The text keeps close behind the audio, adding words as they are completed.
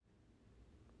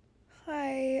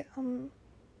Hi,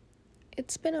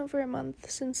 it's been over a month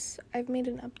since I've made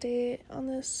an update on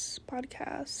this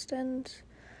podcast, and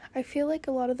I feel like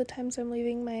a lot of the times I'm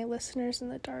leaving my listeners in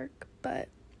the dark, but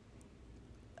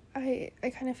I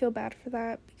kind of feel bad for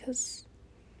that because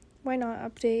why not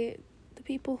update the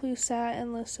people who sat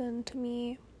and listened to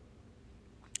me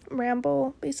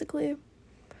ramble, basically.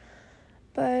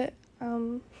 But,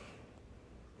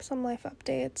 some life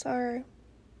updates are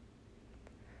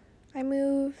I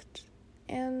moved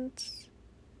and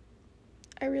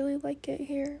I really like it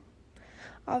here.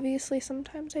 Obviously,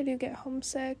 sometimes I do get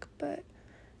homesick, but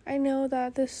I know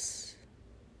that this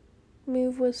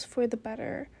move was for the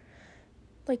better.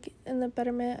 Like, in the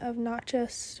betterment of not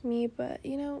just me, but,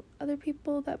 other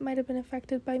people that might have been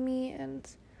affected by me and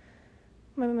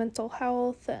my mental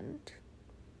health, and,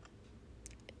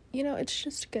 it's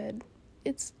just good.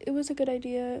 It was a good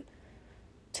idea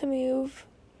to move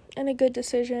and a good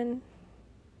decision.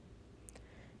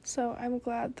 So I'm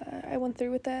glad that I went through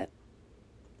with it.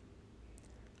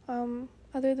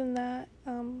 Other than that,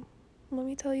 let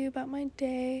me tell you about my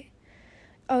day.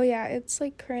 Oh yeah, it's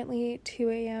like currently 2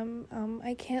 a.m.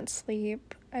 I can't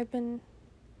sleep. I've been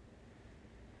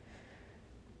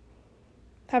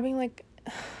having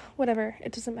whatever,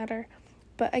 it doesn't matter,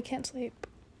 but I can't sleep.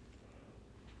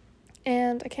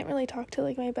 And I can't really talk to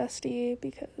my bestie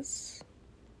because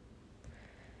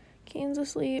Kane's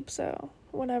asleep, so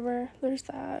whatever, there's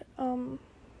that.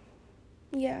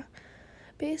 Yeah.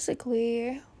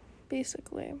 Basically,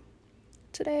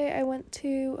 today I went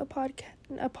to a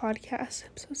podcast.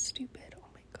 I'm so stupid. Oh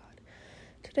my god.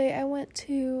 Today I went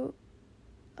to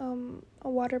a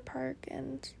water park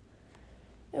and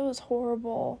it was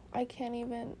horrible. I can't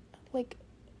even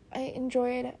I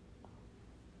enjoyed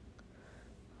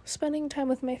spending time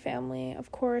with my family.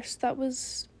 Of course, that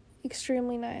was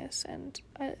extremely nice, and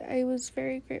I was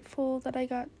very grateful that I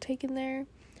got taken there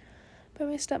by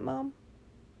my stepmom.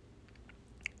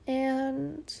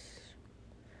 And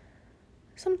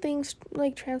some things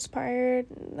transpired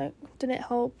that didn't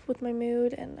help with my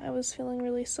mood, and I was feeling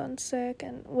really sunsick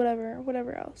and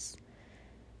whatever else.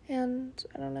 And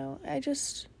I don't know, I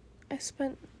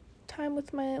spent time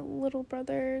with my little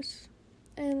brothers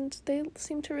and they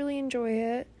seemed to really enjoy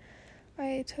it.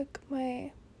 I took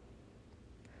my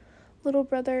little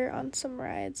brother on some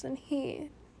rides and he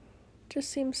just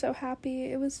seemed so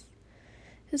happy. It was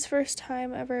his first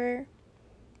time ever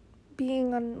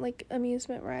being on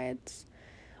amusement rides.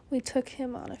 We took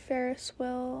him on a Ferris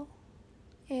wheel,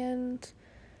 and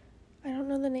I don't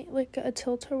know the name, a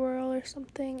tilt-a-whirl or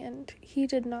something, and he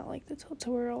did not like the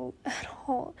tilt-a-whirl at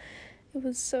all. It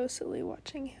was so silly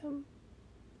watching him.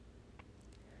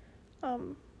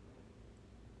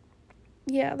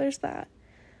 Yeah, there's that.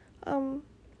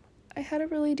 I had a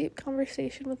really deep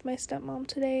conversation with my stepmom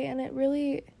today, and it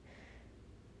really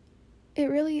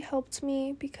helped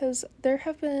me because there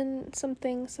have been some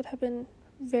things that have been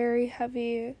very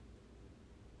heavy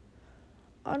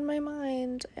on my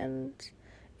mind, and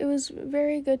it was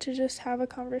very good to just have a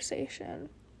conversation.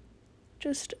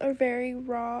 Just a very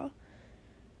raw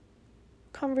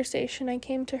conversation. I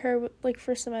came to her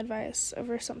for some advice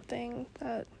over something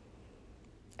that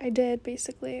I did,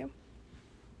 basically.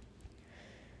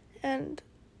 And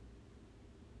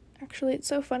actually, it's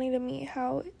so funny to me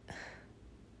how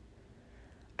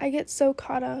I get so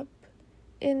caught up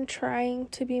in trying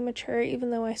to be mature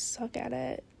even though I suck at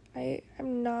it.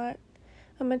 I'm not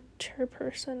a mature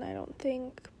person, I don't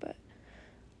think, but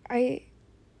I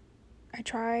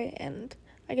try, and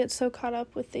I get so caught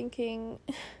up with thinking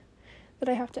that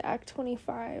I have to act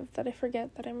 25 that I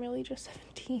forget that I'm really just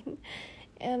 17.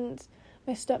 And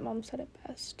my stepmom said it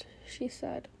best. She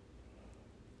said,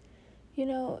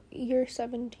 you're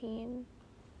 17.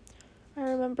 I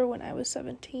remember when I was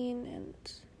 17 and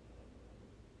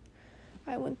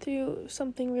I went through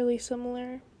something really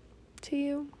similar to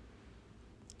you.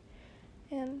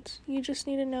 And you just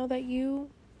need to know that you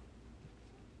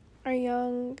are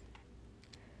young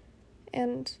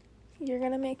and you're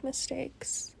gonna make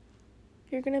mistakes.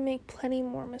 You're gonna make plenty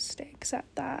more mistakes at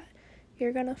that.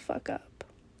 You're gonna fuck up.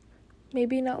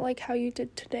 Maybe not like how you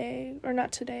did today, or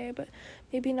not today, but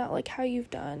maybe not like how you've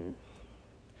done.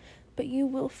 But you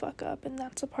will fuck up, and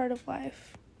that's a part of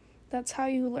life. That's how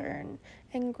you learn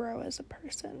and grow as a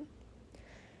person.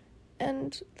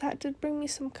 And that did bring me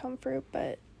some comfort,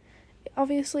 but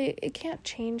obviously it can't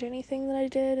change anything that I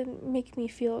did and make me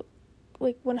feel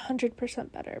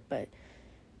 100% better, but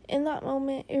in that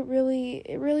moment it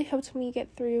really helped me get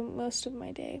through most of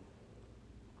my day.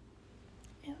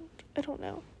 And I don't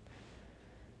know,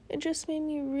 it just made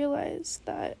me realize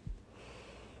that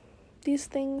these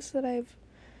things that I've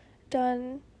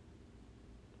done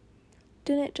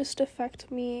didn't just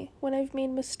affect me. When I've made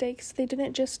mistakes, they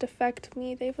didn't just affect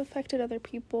me, they've affected other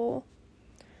people.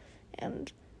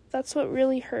 And that's what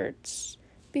really hurts.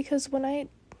 Because when I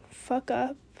fuck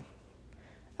up,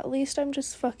 at least I'm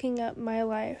just fucking up my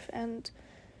life and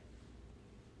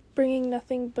bringing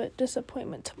nothing but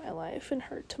disappointment to my life and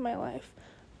hurt to my life.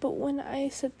 But when I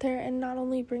sit there and not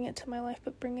only bring it to my life,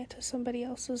 but bring it to somebody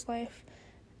else's life,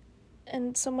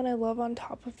 and someone I love on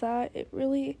top of that, it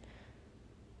really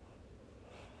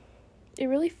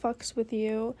fucks with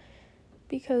you,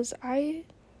 because I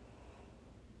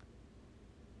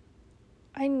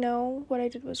know what I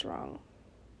did was wrong.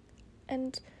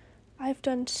 And I've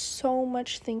done so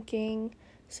much thinking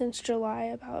since July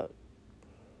about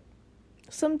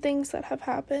some things that have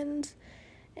happened,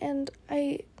 and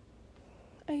I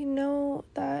know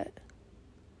that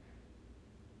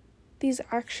these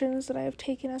actions that I have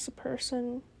taken as a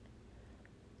person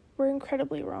were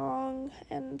incredibly wrong,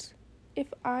 and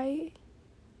if I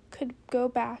could go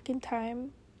back in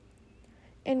time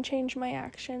and change my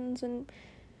actions and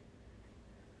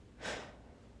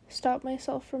stop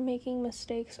myself from making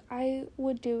mistakes, I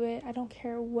would do it. I don't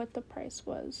care what the price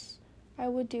was. I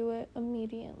would do it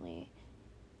immediately.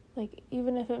 Like,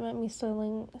 even if it meant me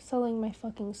selling my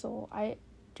fucking soul, I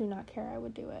do not care. I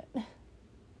would do it.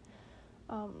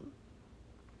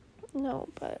 No,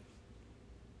 but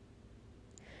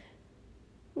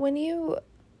when you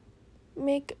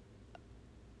make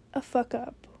a fuck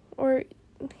up, or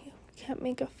you can't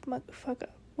make a fuck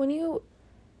up, when you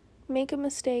make a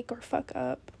mistake or fuck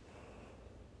up,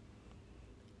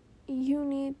 you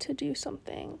need to do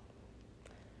something.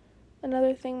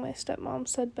 Another thing my stepmom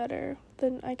said better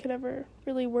than I could ever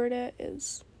really word it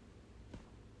is,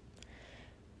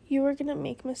 you are gonna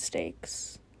make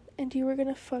mistakes, and you are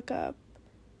gonna fuck up,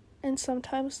 and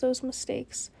sometimes those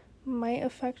mistakes might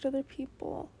affect other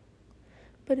people,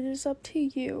 but it is up to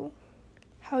you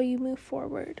how you move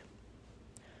forward.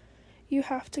 You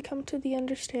have to come to the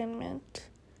understanding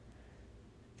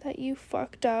that you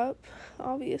fucked up.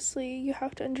 Obviously, you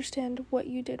have to understand what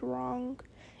you did wrong.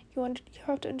 You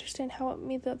have to understand how it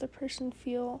made the other person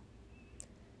feel.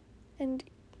 And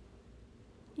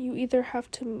you either have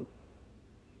to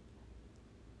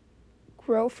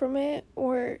grow from it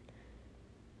or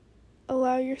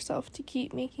allow yourself to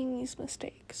keep making these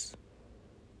mistakes.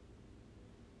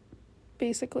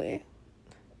 Basically.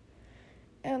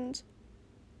 And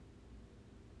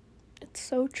it's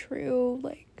so true,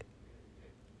 like,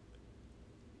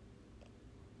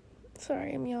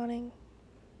 sorry, I'm yawning.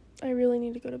 I really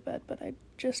need to go to bed, but I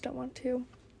just don't want to.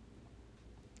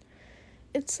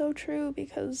 It's so true,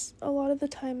 because a lot of the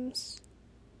times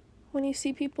when you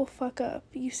see people fuck up,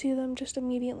 you see them just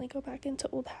immediately go back into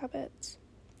old habits.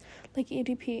 Like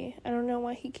EDP. I don't know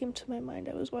why he came to my mind.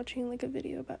 I was watching like a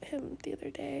video about him the other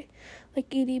day. Like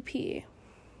EDP.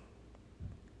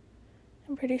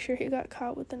 I'm pretty sure he got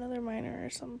caught with another minor or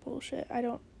some bullshit. I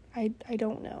don't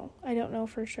know. I don't know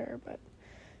for sure, but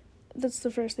that's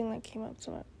the first thing that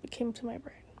came to my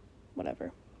brain.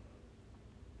 Whatever.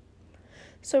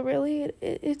 So really,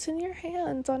 it's in your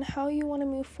hands on how you want to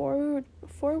move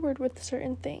forward with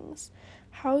certain things.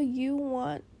 How you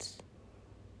want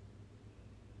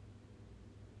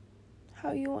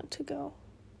to go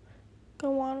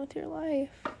on with your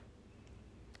life.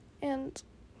 And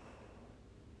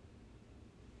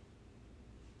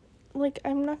like,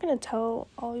 I'm not gonna tell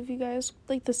all of you guys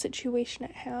like the situation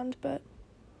at hand, but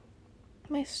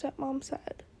my stepmom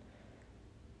said,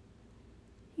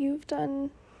 you've done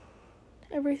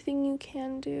everything you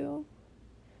can do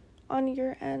on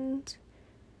your end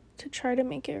to try to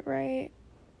make it right.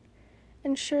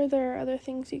 And sure, there are other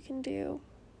things you can do,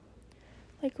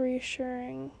 like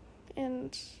reassuring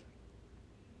and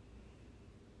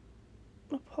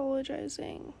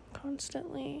apologizing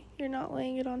constantly. You're not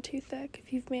laying it on too thick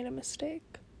if you've made a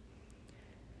mistake.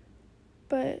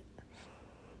 But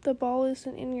the ball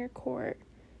isn't in your court.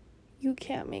 You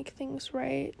can't make things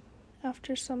right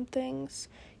after some things.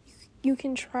 You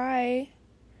can try,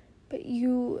 but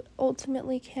you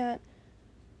ultimately can't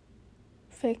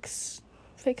fix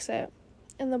it.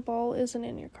 And the ball isn't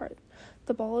in your court.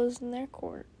 The ball is in their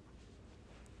court.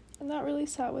 And that really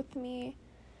sat with me.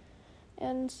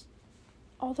 And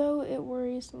although it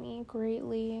worries me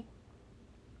greatly,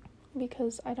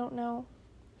 because I don't know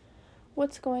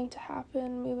what's going to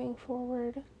happen moving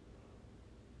forward,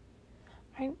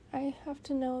 I have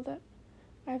to know that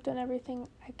I've done everything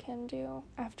I can do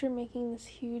after making this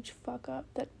huge fuck up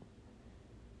that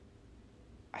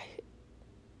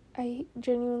I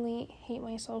genuinely hate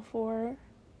myself for.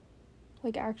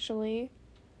 Like, actually,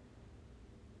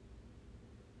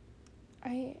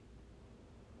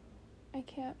 I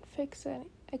can't fix it.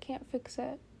 I can't fix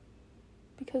it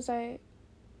because I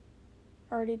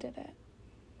already did it.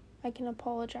 I can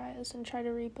apologize and try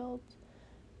to rebuild,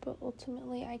 but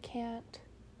ultimately I can't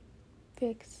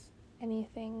fix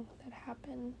anything that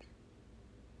happened.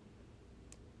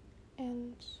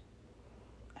 And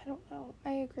I don't know.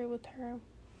 I agree with her.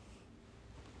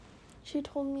 She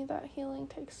told me that healing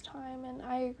takes time, and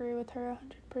I agree with her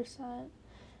 100%.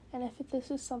 And if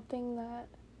this is something that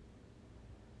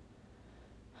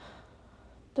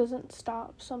doesn't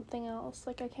stop something else,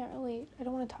 like I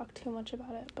don't want to talk too much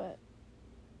about it, but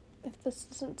if this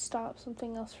doesn't stop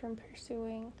something else from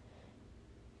pursuing,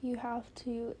 you have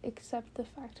to accept the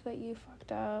fact that you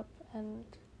fucked up and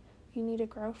you need to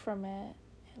grow from it.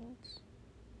 And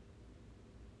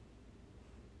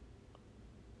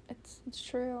it's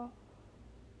true.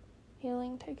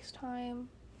 Healing takes time.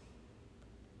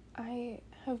 I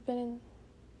have been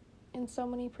in so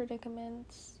many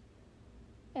predicaments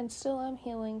and still am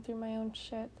healing through my own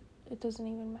shit. It doesn't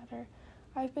even matter.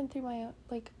 I've been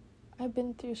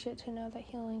through shit to know that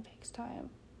healing takes time.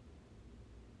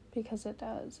 Because it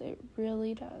does. It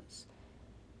really does.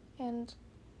 And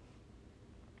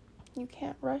you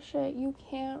can't rush it. You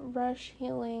can't rush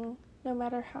healing, no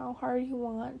matter how hard you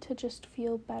want to just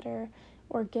feel better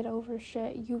or get over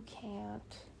shit. You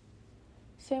can't.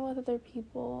 Same with other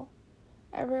people.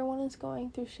 Everyone is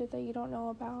going through shit that you don't know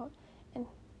about, and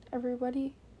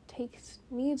everybody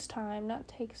needs time.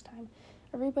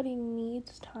 Everybody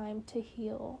needs time to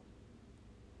heal.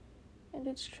 And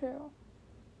it's true.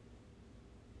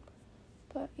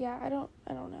 But yeah, I don't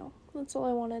know. That's all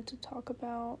I wanted to talk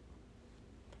about.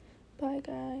 Bye,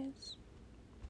 guys.